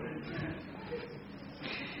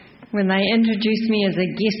When they introduce me as a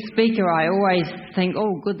guest speaker, I always think,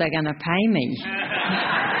 oh, good, they're going to pay me.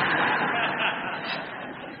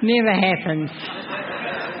 Never happens.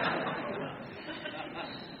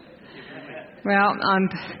 Well,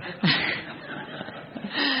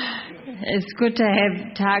 it's good to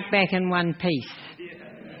have Tak back in one piece.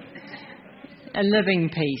 A living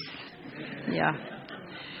piece. Yeah.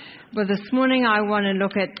 Well, this morning I want to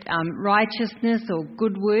look at righteousness or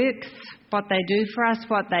good works, what they do for us,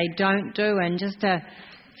 what they don't do, and just a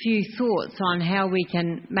few thoughts on how we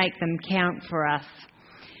can make them count for us.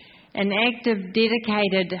 An active,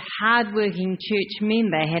 dedicated, hard-working church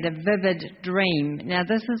member had a vivid dream. Now,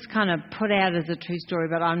 this is kind of put out as a true story,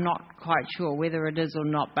 but I'm not quite sure whether it is or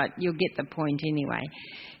not, but you'll get the point anyway.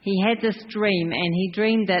 He had this dream, and he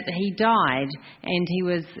dreamed that he died and he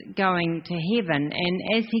was going to heaven.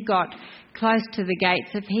 And as he got close to the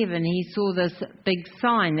gates of heaven, he saw this big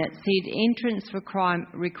sign that said entrance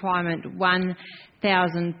requirement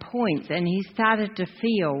 1,000 points, and he started to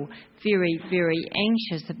feel very, very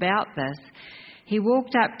anxious about this. He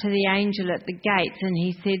walked up to the angel at the gates and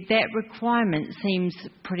he said, that requirement seems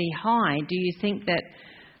pretty high. Do you think that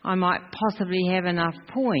I might possibly have enough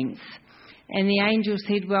points? And the angel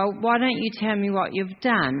said, well, why don't you tell me what you've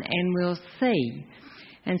done and we'll see.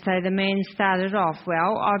 And so the man started off,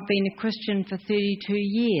 well, I've been a Christian for 32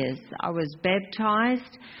 years. I was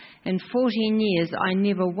baptised. In 14 years, I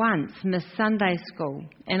never once missed Sunday school,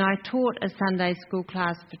 and I taught a Sunday school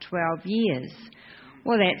class for 12 years.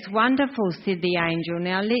 Well, that's wonderful, said the angel.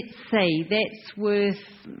 Now, let's see, that's worth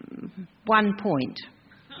 1 point.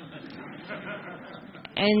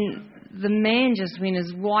 And the man just went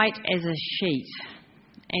as white as a sheet,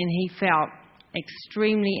 and he felt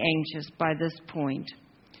extremely anxious by this point.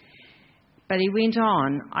 But he went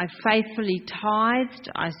on, I faithfully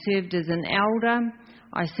tithed, I served as an elder,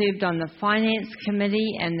 I served on the finance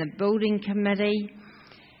committee and the building committee.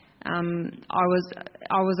 I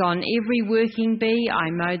was on every working bee. I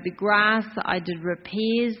mowed the grass. I did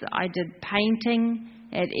repairs. I did painting.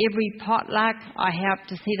 At every potluck, I helped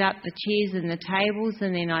to set up the chairs and the tables,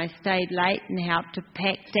 and then I stayed late and helped to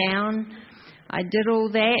pack down. I did all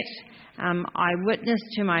that. I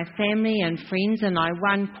witnessed to my family and friends, and I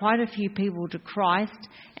won quite a few people to Christ,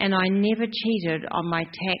 and I never cheated on my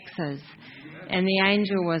taxes. And the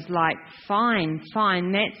angel was like, fine,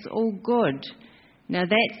 that's all good. Now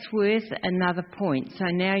that's worth another point. So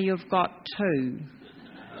now you've got 2.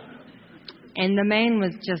 And the man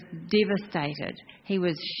was just devastated. He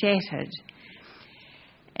was shattered.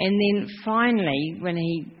 And then finally, when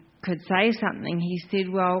he could say something, he said,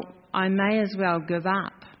 well, I may as well give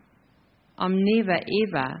up. I'm never,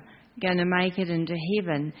 ever going to make it into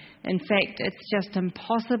heaven. In fact, it's just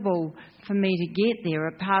impossible for me to get there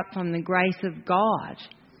apart from the grace of God.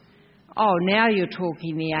 Oh, now you're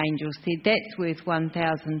talking, the angel said. That's worth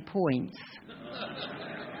 1,000 points.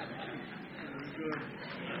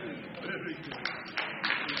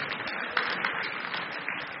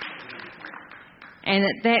 And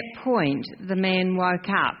at that point, the man woke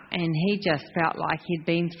up and he just felt like he'd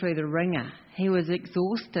been through the ringer. He was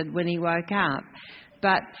exhausted when he woke up.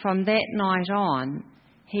 But from that night on,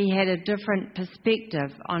 he had a different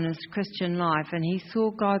perspective on his Christian life, and he saw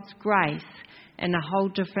God's grace in a whole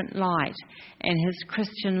different light, and his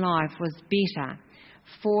Christian life was better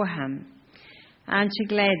for him. Aren't you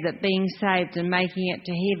glad that being saved and making it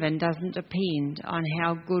to heaven doesn't depend on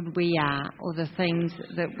how good we are or the things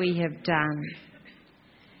that we have done?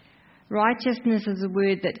 Righteousness is a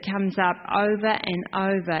word that comes up over and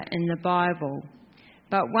over in the Bible.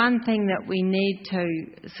 But one thing that we need to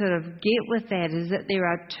sort of get with that is that there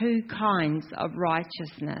are 2 kinds of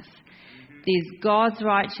righteousness. There's God's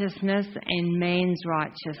righteousness and man's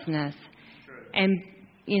righteousness. And,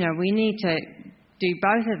 we need to do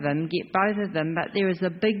both of them, get both of them, but there is a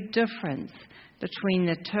big difference between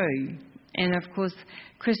the 2. And, of course,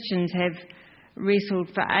 Christians have wrestled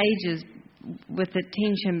for ages with the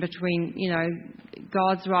tension between,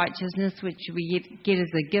 God's righteousness, which we get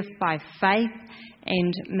as a gift by faith,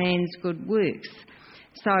 and man's good works.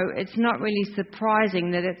 So it's not really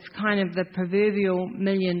surprising that it's kind of the proverbial $1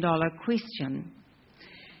 million question.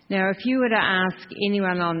 Now, if you were to ask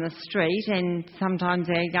anyone on the street, and sometimes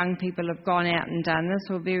our young people have gone out and done this,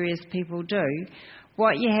 or various people do,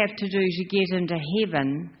 what you have to do to get into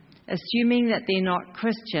heaven, assuming that they're not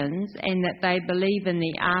Christians and that they believe in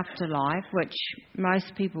the afterlife, which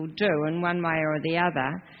most people do in one way or the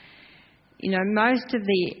other, most of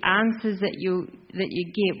the answers that you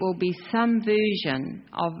get will be some version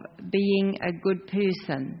of being a good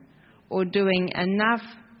person or doing enough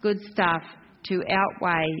good stuff to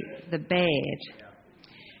outweigh the bad.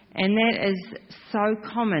 And that is so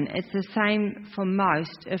common. It's the same for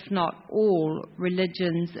most, if not all,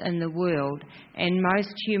 religions in the world and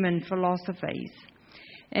most human philosophies.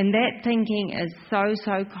 And that thinking is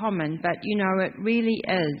so common, but it really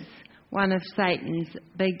is one of Satan's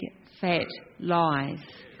big fat lies.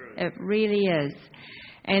 It really is.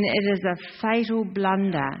 And it is a fatal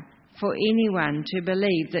blunder for anyone to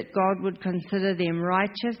believe that God would consider them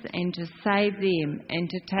righteous and to save them and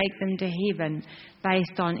to take them to heaven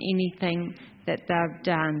based on anything that they've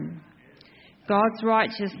done. God's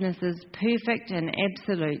righteousness is perfect and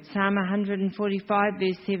absolute. Psalm 145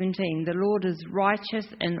 verse 17, the Lord is righteous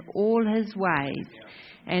in all his ways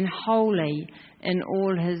and holy in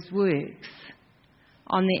all his works.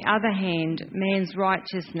 On the other hand, man's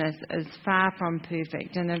righteousness is far from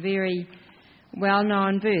perfect. In a very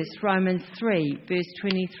well-known verse, Romans 3 verse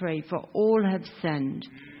 23, for all have sinned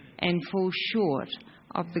and fall short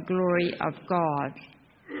of the glory of God.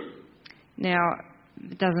 Now,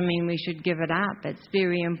 it doesn't mean we should give it up. It's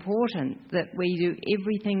very important that we do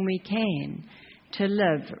everything we can to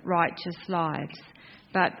live righteous lives.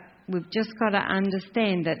 But we've just got to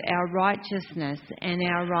understand that our righteousness and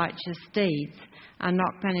our righteous deeds are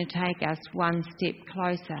not going to take us one step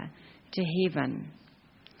closer to heaven.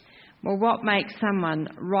 Well, what makes someone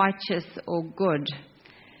righteous or good?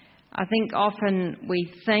 I think often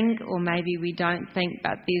we think, or maybe we don't think,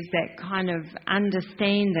 but there's that kind of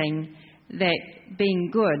understanding that being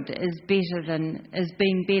good is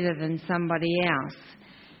being better than somebody else.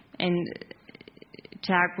 And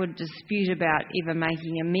Tak would dispute about ever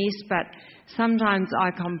making a mess, but sometimes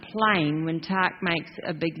I complain when Tak makes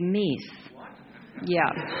a big mess.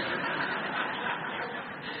 Yeah.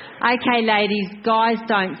 Okay, ladies, guys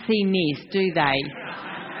don't see mess, do they?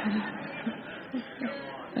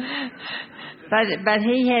 But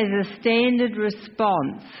he has a standard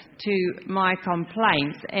response to my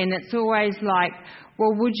complaints, and it's always like,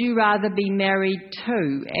 well, would you rather be married to?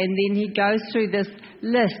 And then he goes through this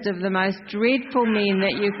list of the most dreadful men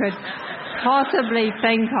that you could possibly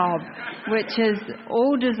think of, which is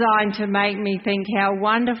all designed to make me think how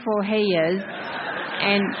wonderful he is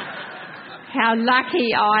and how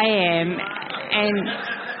lucky I am,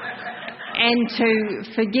 and to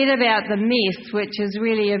forget about the mess, which is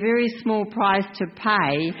really a very small price to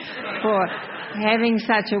pay for having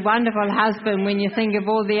such a wonderful husband when you think of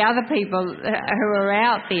all the other people who are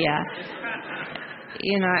out there.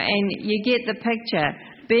 And you get the picture.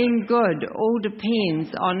 Being good all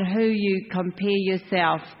depends on who you compare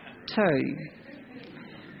yourself to.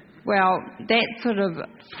 Well, that sort of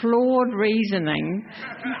flawed reasoning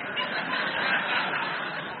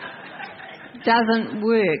doesn't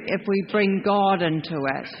work if we bring God into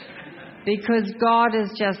it, because God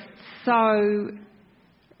is just so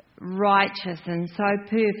righteous and so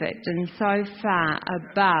perfect and so far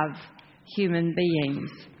above human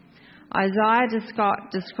beings. Isaiah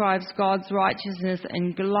describes God's righteousness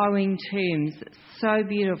in glowing terms, so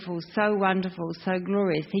beautiful, so wonderful, so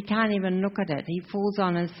glorious. He can't even look at it. He falls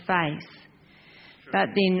on his face. But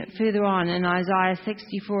then further on in Isaiah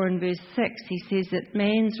 64 and verse 6, he says that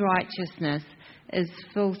man's righteousness is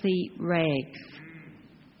filthy rags.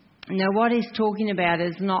 Now what he's talking about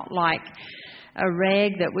is not like a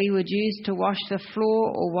rag that we would use to wash the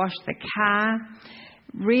floor or wash the car.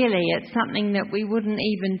 Really, it's something that we wouldn't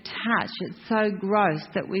even touch. It's so gross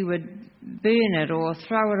that we would burn it or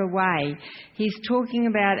throw it away. He's talking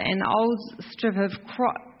about an old strip of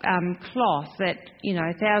cloth that,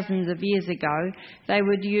 thousands of years ago, they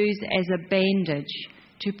would use as a bandage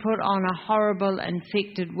to put on a horrible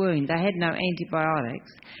infected wound. They had no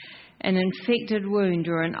antibiotics. An infected wound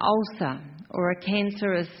or an ulcer or a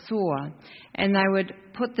cancerous sore, and they would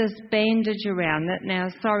put this bandage around it. Now,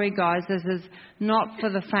 sorry guys, this is not for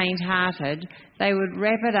the faint-hearted. They would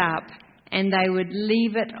wrap it up and they would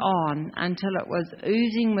leave it on until it was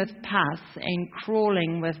oozing with pus and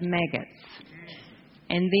crawling with maggots.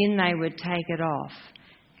 And then they would take it off.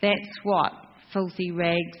 That's what filthy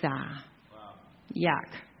rags are. Wow.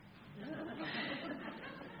 Yuck.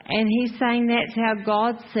 And he's saying that's how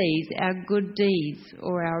God sees our good deeds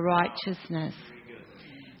or our righteousness.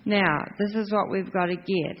 Now, this is what we've got to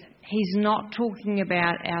get. He's not talking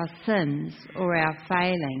about our sins or our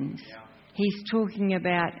failings. He's talking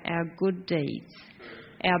about our good deeds,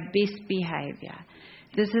 our best behaviour.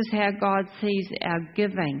 This is how God sees our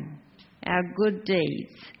giving, our good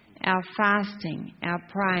deeds, our fasting, our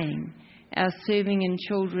praying, our serving in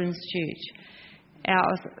children's church,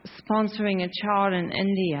 our sponsoring a child in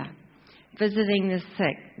India, visiting the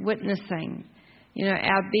sick, witnessing,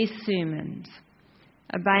 our best sermons,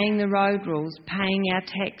 obeying the road rules, paying our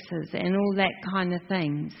taxes and all that kind of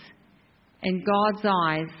things. In God's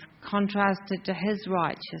eyes, contrasted to his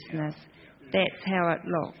righteousness. That's how it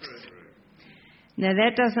looks. Now,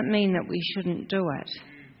 that doesn't mean that we shouldn't do it.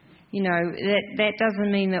 You know, that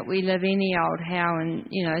doesn't mean that we live any old how and,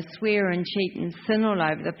 you know, swear and cheat and sin all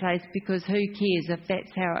over the place, because who cares if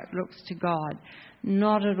that's how it looks to God?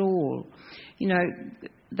 Not at all. You know,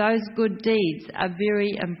 those good deeds are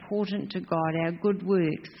very important to God, our good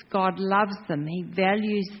works. God loves them. He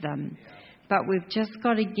values them. But we've just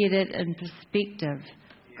got to get it in perspective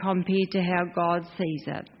compared to how God sees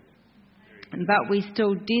it. But we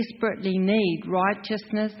still desperately need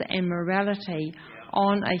righteousness and morality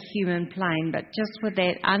on a human plane, but just with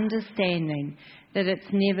that understanding that it's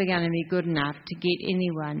never going to be good enough to get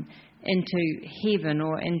anyone into heaven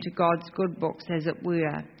or into God's good books, as it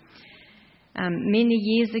were. Many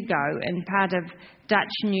years ago, in part of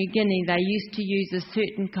Dutch New Guinea, they used to use a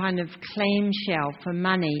certain kind of clamshell for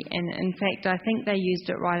money, and in fact I think they used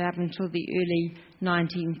it right up until the early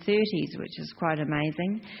 1930s, which is quite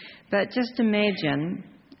amazing. But just imagine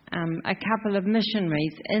a couple of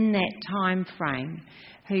missionaries in that time frame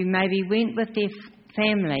who maybe went with their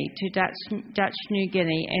family to Dutch New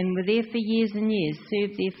Guinea and were there for years and years,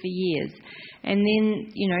 served there for years. And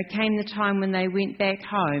then, you know, came the time when they went back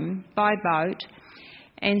home by boat.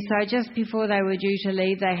 And so just before they were due to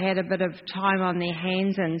leave, they had a bit of time on their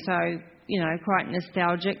hands, and so, you know, quite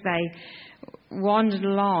nostalgic. They wandered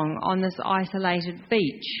along on this isolated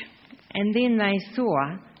beach, and then they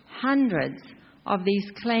saw hundreds of these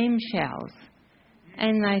clamshells,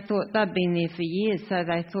 and they thought they'd been there for years, so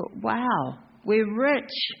they thought, wow, we're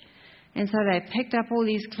rich. And so they picked up all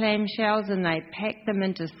these clamshells and they packed them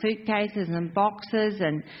into suitcases and boxes,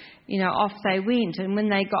 and, you know, off they went. And when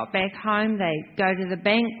they got back home, they go to the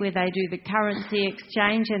bank where they do the currency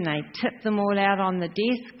exchange, and they tip them all out on the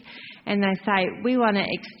desk, and they say, we want to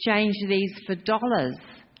exchange these for dollars.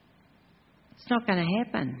 It's not going to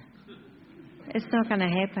happen. It's not going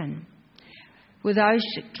to happen. Were those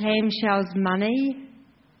clamshells money?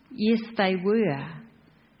 Yes, they were,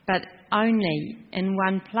 but only in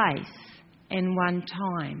one place and one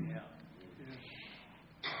time.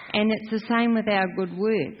 And it's the same with our good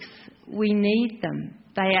works. We need them.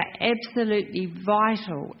 They are absolutely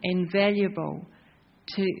vital and valuable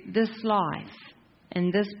to this life,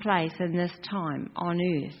 in this place, in this time on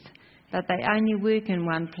earth. But they only work in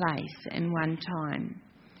one place and one time.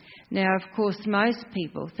 Now, of course, most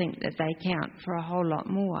people think that they count for a whole lot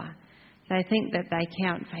more. They think that they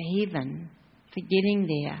count for heaven, for getting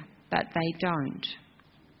there, but they don't.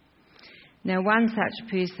 Now, one such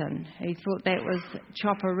person who thought that was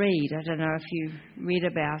Chopper Read, I don't know if you read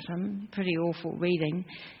about him, pretty awful reading.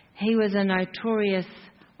 He was a notorious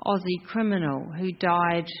Aussie criminal who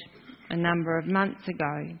died a number of months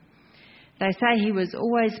ago. They say he was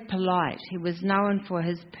always polite. He was known for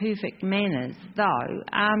his perfect manners, though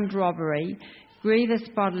armed robbery, grievous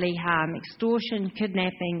bodily harm, extortion,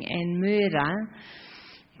 kidnapping and murder.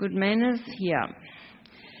 Good manners? Yeah.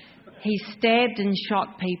 He stabbed and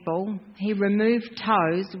shot people. He removed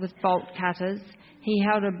toes with bolt cutters. He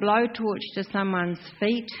held a blowtorch to someone's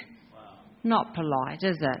feet. Not polite,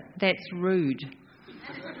 is it? That's rude.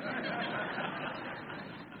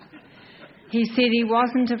 He said he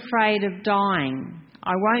wasn't afraid of dying.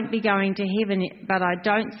 I won't be going to heaven, but I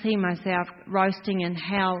don't see myself roasting in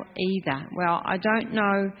hell either. Well, I don't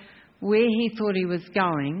know where he thought he was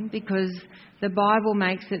going, because the Bible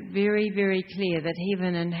makes it very, very clear that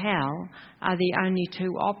heaven and hell are the only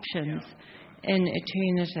two options in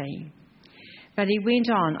eternity. But he went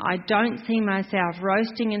on, I don't see myself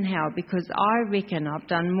roasting in hell because I reckon I've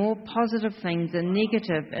done more positive things than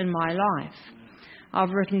negative in my life.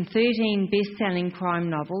 I've written 13 best-selling crime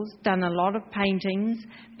novels, done a lot of paintings,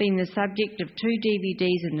 been the subject of 2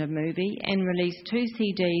 DVDs and a movie, and released 2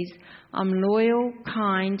 CDs. I'm loyal,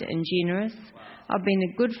 kind and generous. I've been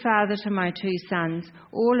a good father to my 2 sons.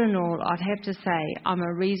 All in all, I'd have to say I'm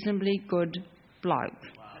a reasonably good bloke.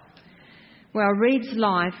 Well, Read's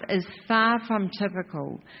life is far from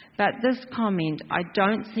typical, but this comment, I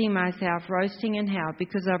don't see myself roasting in hell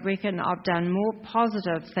because I reckon I've done more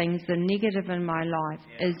positive things than negative in my life,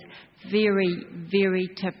 is very, very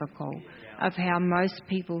typical of how most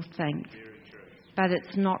people think. But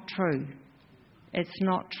it's not true. It's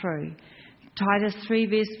not true. Titus 3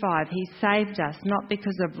 verse 5, he saved us not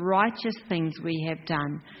because of righteous things we have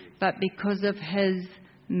done, but because of his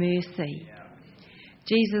mercy.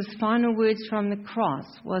 Jesus' final words from the cross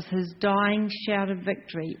was his dying shout of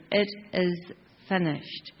victory, it is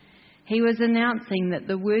finished. He was announcing that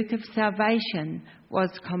the work of salvation was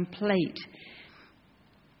complete.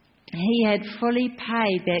 He had fully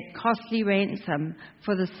paid that costly ransom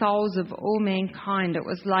for the souls of all mankind. It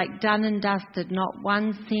was like done and dusted, not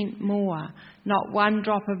 1 cent more, not 1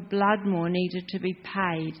 drop of blood more needed to be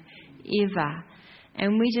paid, ever.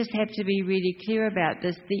 And we just have to be really clear about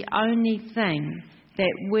this. The only thing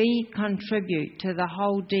that we contribute to the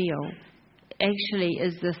whole deal actually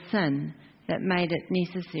is the sin that made it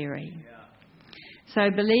necessary. So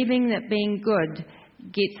believing that being good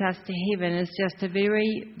gets us to heaven is just a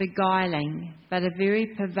very beguiling but a very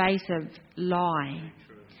pervasive lie.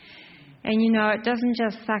 And it doesn't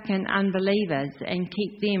just suck in unbelievers and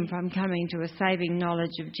keep them from coming to a saving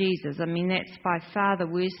knowledge of Jesus. I mean, that's by far the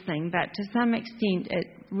worst thing, but to some extent it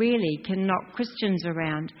really can knock Christians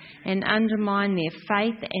around and undermine their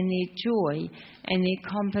faith and their joy and their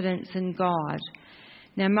confidence in God.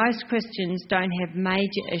 Now, most Christians don't have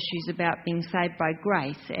major issues about being saved by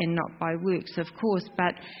grace and not by works, of course,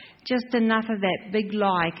 but just enough of that big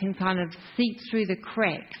lie can kind of seep through the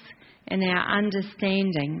cracks in our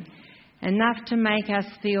understanding, enough to make us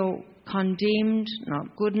feel condemned,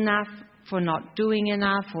 not good enough, for not doing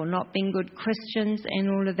enough or not being good Christians and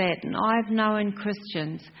all of that. And I've known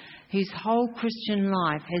Christians whose whole Christian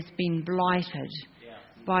life has been blighted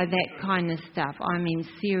by that kind of stuff. I mean,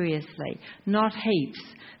 seriously. Not heaps,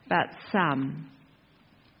 but some.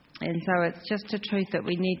 And so it's just a truth that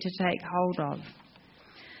we need to take hold of.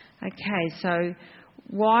 Okay, so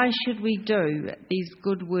why should we do these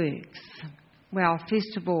good works? Well,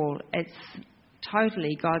 first of all, it's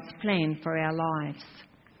totally God's plan for our lives.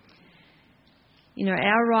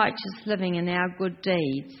 Our righteous living and our good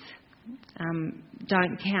deeds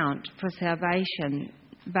don't count for salvation,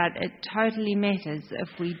 but it totally matters if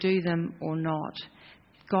we do them or not.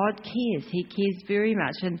 God cares. He cares very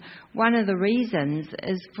much. And one of the reasons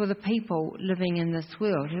is for the people living in this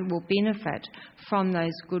world who will benefit from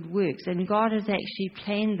those good works. And God has actually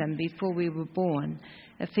planned them before we were born.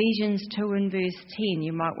 Ephesians 2 and verse 10,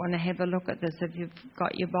 you might want to have a look at this if you've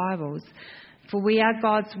got your Bibles. For we are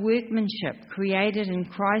God's workmanship, created in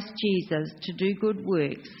Christ Jesus to do good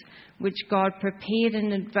works, which God prepared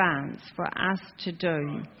in advance for us to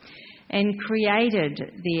do. And created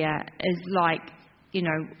there is like,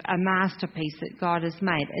 a masterpiece that God has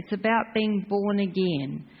made. It's about being born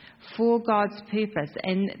again for God's purpose.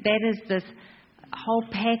 And that is this whole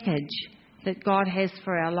package that God has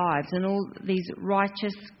for our lives and all these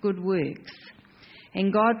righteous good works.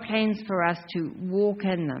 And God plans for us to walk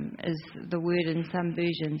in them, is the word in some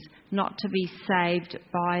versions, not to be saved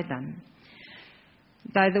by them.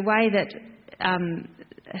 Though the way that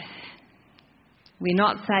we're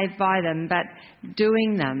not saved by them, but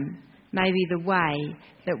doing them may be the way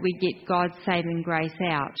that we get God's saving grace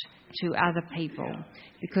out to other people.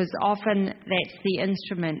 Because often that's the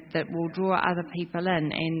instrument that will draw other people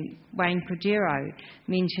in. And Wayne Cordero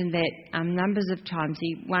mentioned that numbers of times.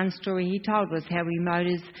 One story he told was how he mowed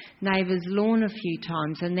his neighbour's lawn a few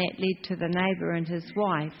times, and that led to the neighbour and his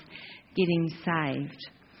wife getting saved.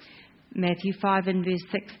 Matthew 5 and verse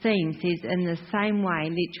 16 says, in the same way,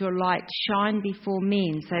 let your light shine before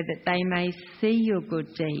men so that they may see your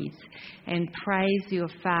good deeds and praise your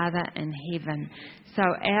Father in heaven. So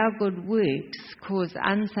our good works cause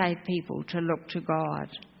unsaved people to look to God.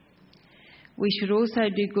 We should also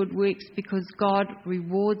do good works because God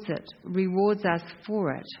rewards us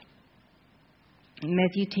for it.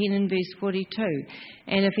 Matthew 10 and verse 42,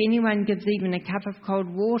 and if anyone gives even a cup of cold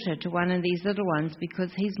water to one of these little ones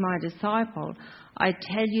because he's my disciple, I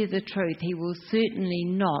tell you the truth, he will certainly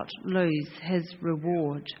not lose his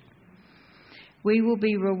reward. We will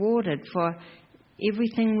be rewarded for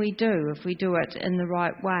everything we do if we do it in the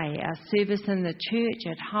right way. Our service in the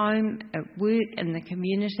church, at home, at work, in the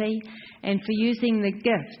community, and for using the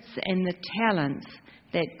gifts and the talents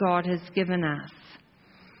that God has given us.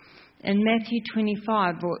 In Matthew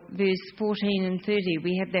 25, verse 14 and 30,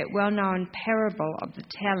 we have that well-known parable of the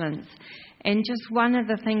talents. And just one of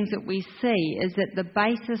the things that we see is that the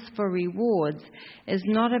basis for rewards is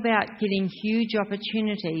not about getting huge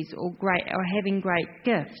opportunities or having great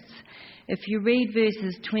gifts. If you read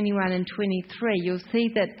verses 21 and 23, you'll see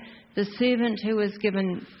that the servant who was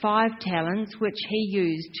given 5 talents, which he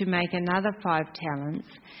used to make another 5 talents,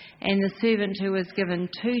 and the servant who was given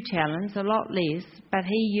 2 talents, a lot less, but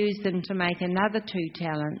he used them to make another 2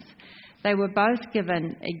 talents, they were both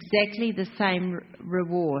given exactly the same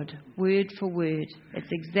reward, word for word. It's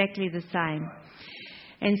exactly the same.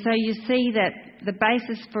 And so you see that the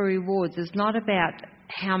basis for rewards is not about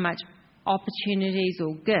how much opportunities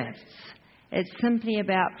or gifts. It's simply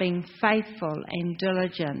about being faithful and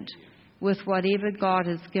diligent with whatever God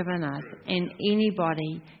has given us, and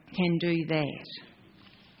anybody can do that.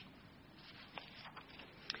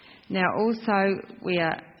 Now also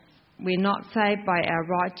we're not saved by our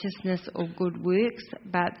righteousness or good works,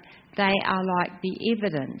 but they are like the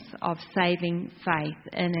evidence of saving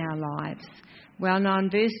faith in our lives. Well known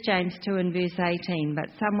verse, James 2 and verse 18, but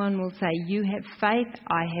someone will say, you have faith,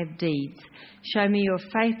 I have deeds. Show me your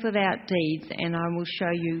faith without deeds, and I will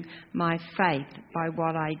show you my faith by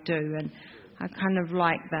what I do. And I kind of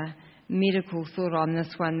like the medical thought on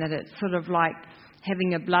this one, that it's sort of like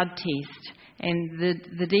having a blood test, and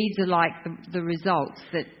the deeds are like the results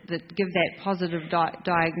that give that positive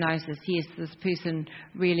diagnosis. Yes, this person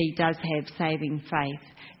really does have saving faith,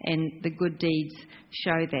 and the good deeds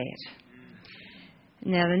show that.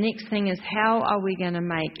 Now, the next thing is, how are we going to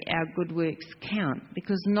make our good works count?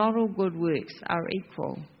 Because not all good works are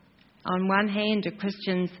equal. On one hand, a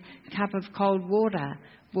Christian's cup of cold water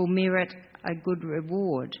will merit a good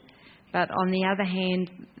reward. But on the other hand,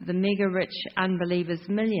 the mega-rich unbelievers'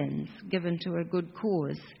 millions given to a good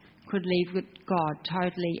cause could leave God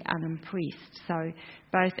totally unimpressed. So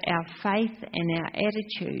both our faith and our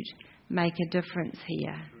attitude make a difference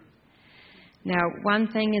here. Now, one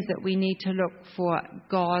thing is that we need to look for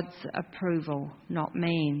God's approval, not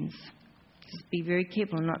man's. Just be very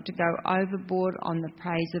careful not to go overboard on the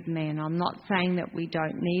praise of man. I'm not saying that we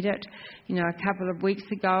don't need it. You know, a couple of weeks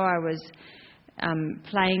ago I was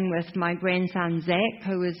playing with my grandson Zach,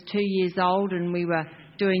 who was 2 years old, and we were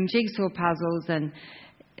doing jigsaw puzzles, and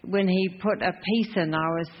when he put a piece in, I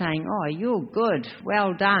was saying, oh, you're good,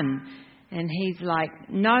 well done. And he's like,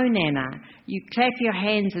 no, Nana, you clap your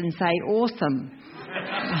hands and say, awesome.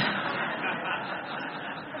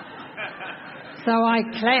 So I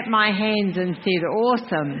clapped my hands and said,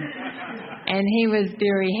 awesome. And he was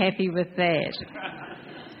very happy with that.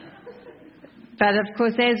 But of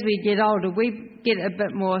course, as we get older, we get a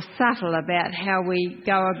bit more subtle about how we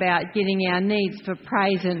go about getting our needs for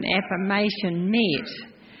praise and affirmation met.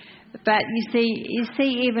 But you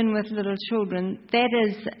see, even with little children, that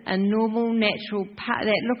is a normal, natural part.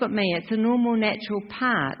 Look at me, it's a normal, natural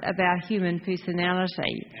part of our human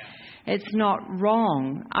personality. It's not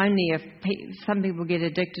wrong, only if some people get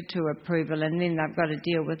addicted to approval, and then they've got to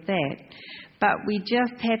deal with that. But we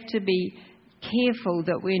just have to be careful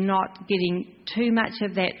that we're not getting too much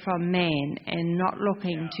of that from man and not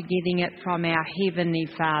looking to getting it from our Heavenly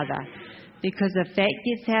Father. Because if that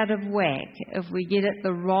gets out of whack, if we get it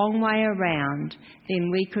the wrong way around, then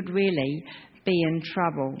we could really be in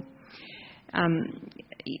trouble.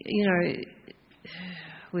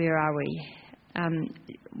 Where are we?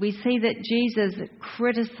 We see that Jesus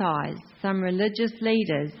criticised some religious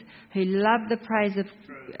leaders who loved the praise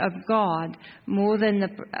of God more than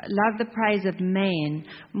loved the praise of man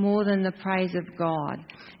more than the praise of God.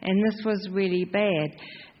 And this was really bad.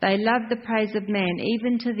 They loved the praise of man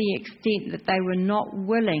even to the extent that they were not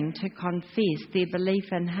willing to confess their belief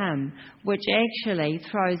in him, which actually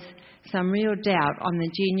throws some real doubt on the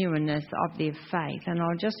genuineness of their faith. And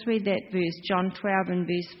I'll just read that verse, John 12 and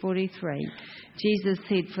verse 43. Jesus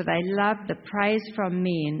said, for they loved the praise from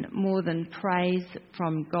men more than praise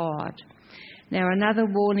from God. Now, another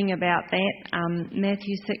warning about that,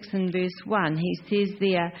 Matthew 6 and verse 1, he says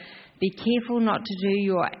there, be careful not to do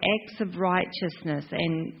your acts of righteousness,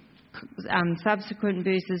 and subsequent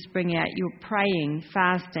verses bring out your praying,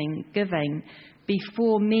 fasting, giving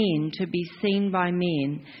before men to be seen by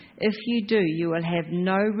men. If you do, you will have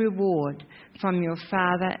no reward from your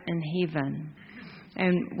Father in heaven.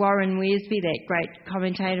 And Warren Wiersbe, that great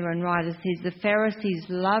commentator and writer, says the Pharisees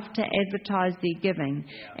love to advertise their giving,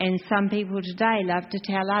 and some people today love to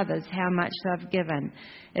tell others how much they've given.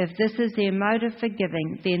 If this is their motive for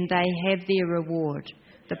giving, then they have their reward,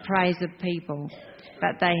 the praise of people,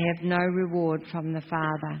 but they have no reward from the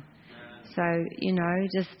Father. So,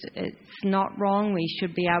 it's not wrong. We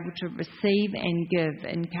should be able to receive and give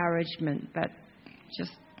encouragement, but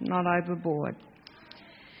just not overboard.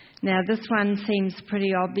 Now, this one seems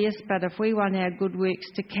pretty obvious, but if we want our good works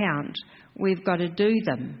to count, we've got to do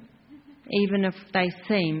them, even if they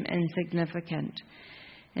seem insignificant.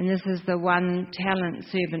 And this is the one talent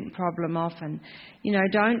servant problem often.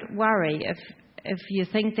 Don't worry if you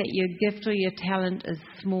think that your gift or your talent is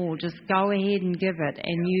small. Just go ahead and give it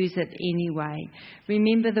and use it anyway.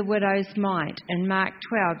 Remember the widow's mite. In Mark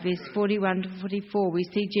 12, verse 41 to 44, we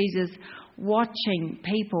see Jesus watching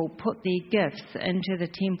people put their gifts into the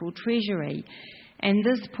temple treasury. And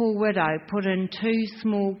this poor widow put in 2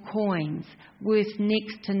 small coins worth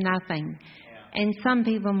next to nothing. And some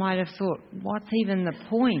people might have thought, what's even the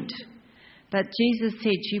point? But Jesus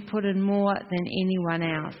said she put in more than anyone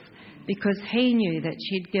else because he knew that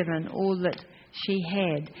she'd given all that she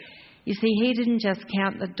had. You see, he didn't just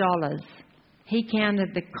count the dollars. He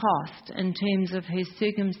counted the cost in terms of her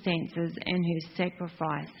circumstances and her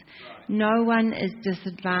sacrifice. No one is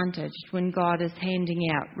disadvantaged when God is handing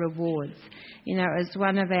out rewards. You know, as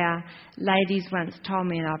one of our ladies once told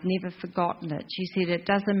me, and I've never forgotten it, she said, it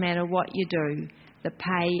doesn't matter what you do, the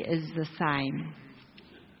pay is the same.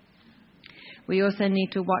 We also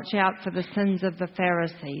need to watch out for the sins of the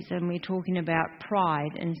Pharisees, and we're talking about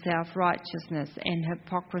pride and self-righteousness and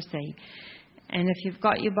hypocrisy. And if you've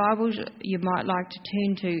got your Bibles, you might like to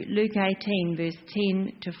turn to Luke 18, verse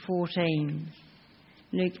 10 to 14.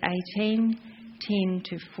 Luke 18, 10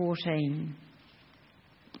 to 14.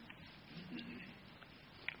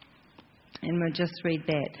 And we'll just read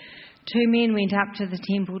that. 2 men went up to the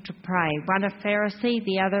temple to pray, one a Pharisee,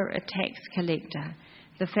 the other a tax collector.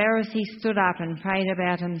 The Pharisee stood up and prayed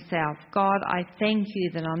about himself. God, I thank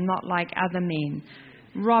you that I'm not like other men,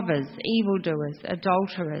 robbers, evildoers,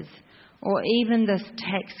 adulterers, or even this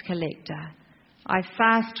tax collector. I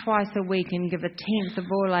fast twice a week and give 1/10 of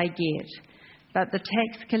all I get. But the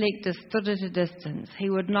tax collector stood at a distance.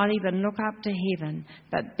 He would not even look up to heaven,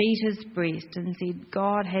 but beat his breast and said,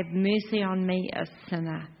 God, have mercy on me, a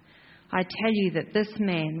sinner. I tell you that this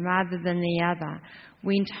man, rather than the other,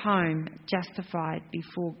 went home justified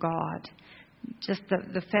before God. Just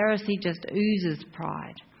the Pharisee just oozes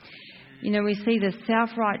pride. You know, we see the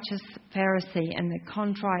self-righteous Pharisee and the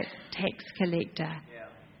contrite tax collector. Yeah.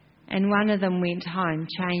 And one of them went home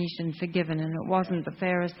changed and forgiven, and it wasn't the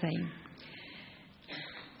Pharisee.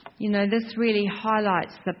 You know, this really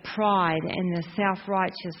highlights the pride and the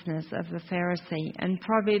self-righteousness of the Pharisee. In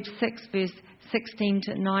Proverbs 6, verse 16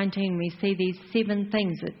 to 19, we see these 7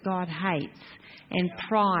 things that God hates, and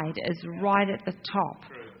pride is right at the top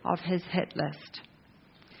of his hit list.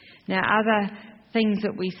 Now, other things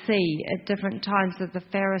that we see at different times of the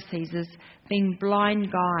Pharisees is being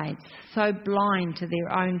blind guides, so blind to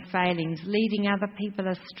their own failings, leading other people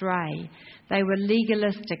astray. They were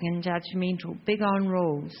legalistic and judgmental, big on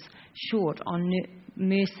rules, short on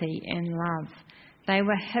mercy and love. They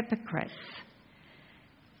were hypocrites.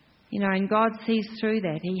 You know, and God sees through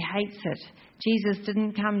that. He hates it. Jesus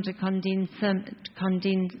didn't come to condemn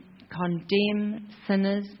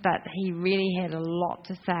sinners, but he really had a lot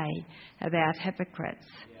to say about hypocrites.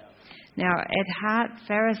 Yeah. Now, at heart,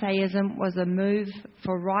 Pharisaism was a move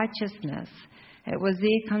for righteousness. It was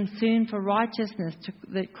their concern for righteousness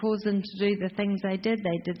that caused them to do the things they did.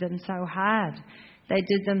 They did them so hard. They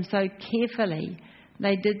did them so carefully.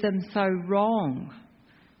 They did them so wrong.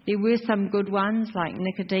 There were some good ones like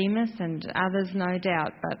Nicodemus and others, no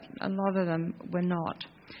doubt, but a lot of them were not.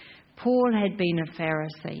 Paul had been a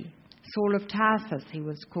Pharisee. Saul of Tarsus, he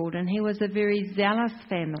was called, and he was a very zealous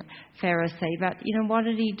Pharisee. But, you know, what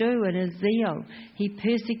did he do in his zeal? He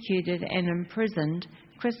persecuted and imprisoned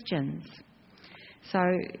Christians. So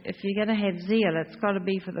if you're going to have zeal, it's got to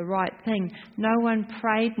be for the right thing. No one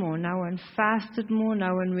prayed more, no one fasted more,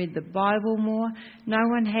 no one read the Bible more, no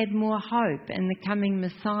one had more hope in the coming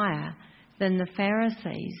Messiah than the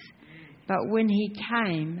Pharisees. But when he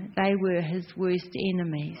came, they were his worst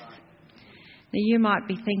enemies. Now you might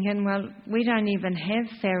be thinking, well, we don't even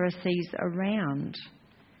have Pharisees around.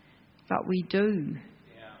 But we do.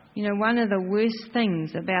 You know, one of the worst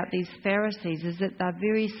things about these Pharisees is that they're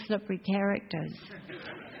very slippery characters.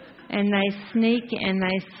 And they sneak and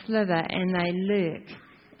they slither and they lurk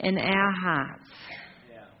in our hearts.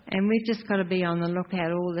 And we've just got to be on the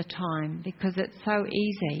lookout all the time, because it's so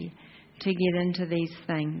easy to get into these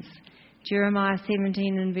things. Jeremiah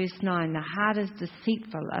 17 and verse 9, the heart is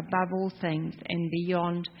deceitful above all things and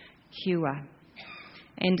beyond cure.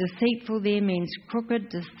 And deceitful there means crooked,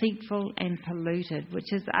 deceitful and polluted,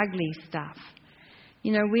 which is ugly stuff.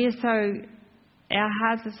 You know, our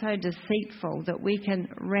hearts are so deceitful that we can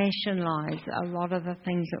rationalise a lot of the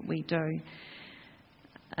things that we do.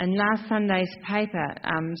 In last Sunday's paper,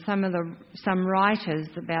 some writers,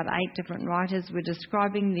 about 8 different writers, were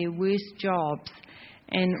describing their worst jobs.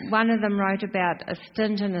 And one of them wrote about a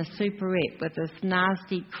stint in a superette with this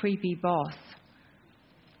nasty, creepy boss.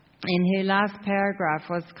 And her last paragraph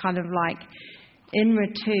was kind of like, in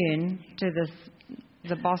return to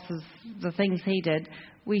the things he did,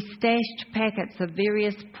 we stashed packets of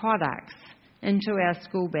various products into our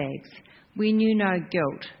school bags. We knew no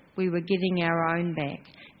guilt. We were getting our own back.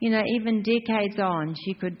 You know, even decades on,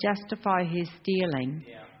 she could justify her stealing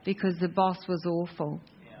because the boss was awful.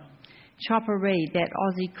 Chopper Read, that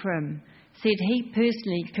Aussie crim, said he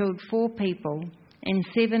personally killed 4 people and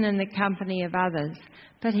 7 in the company of others,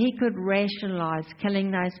 but he could rationalise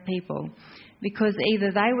killing those people because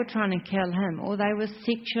either they were trying to kill him or they were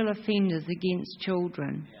sexual offenders against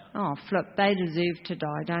children. Oh, flip, they deserve to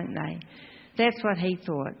die, don't they? That's what he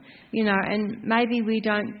thought. And maybe we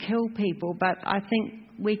don't kill people, but I think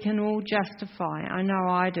we can all justify, I know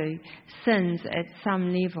I do, sins at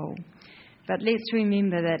some level. But let's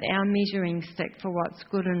remember that our measuring stick for what's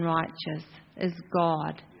good and righteous is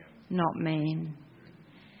God, not man.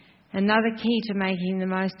 Another key to making the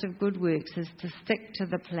most of good works is to stick to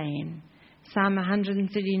the plan. Psalm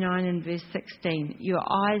 139 and verse 16, your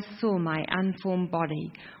eyes saw my unformed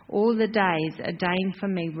body. All the days ordained for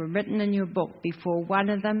me were written in your book before one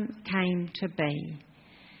of them came to be.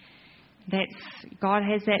 God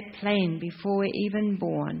has that plan before we're even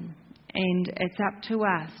born. And it's up to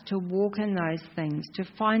us to walk in those things, to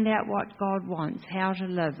find out what God wants, how to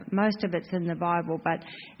live. Most of it's in the Bible, but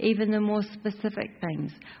even the more specific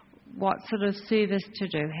things. What sort of service to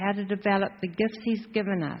do, how to develop the gifts He's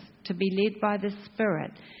given us, to be led by the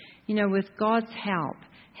Spirit. With God's help,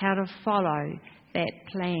 how to follow that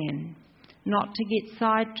plan, not to get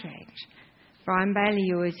sidetracked. Brian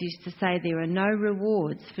Bailey always used to say there are no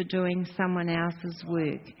rewards for doing someone else's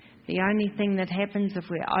work. The only thing that happens if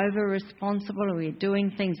we're over-responsible or we're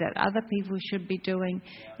doing things that other people should be doing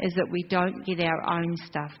is that we don't get our own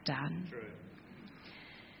stuff done.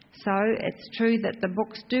 So it's true that the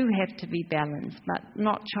books do have to be balanced, but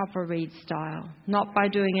not chopper read style. Not by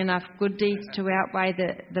doing enough good deeds to outweigh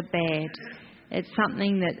the bad. It's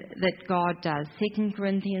something that God does. 2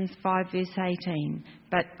 Corinthians 5 verse 18.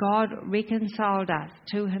 But God reconciled us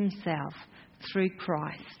to Himself through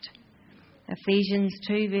Christ. Ephesians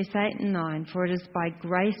 2 verse 8 and 9. For it is by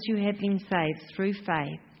grace you have been saved through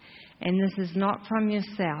faith. And this is not from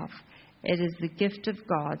yourself. It is the gift of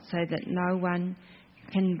God, so that no one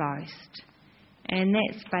can boast. And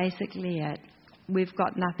that's basically it. We've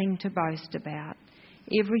got nothing to boast about.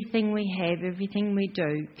 Everything we have, everything we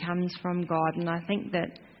do comes from God. And I think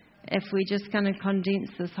that if we're just going to condense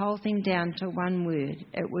this whole thing down to one word,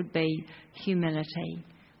 it would be humility.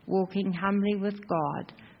 Walking humbly with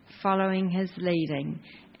God, following His leading,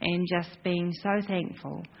 and just being so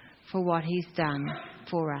thankful for what He's done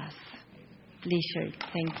for us. Bless you.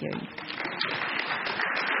 Thank you.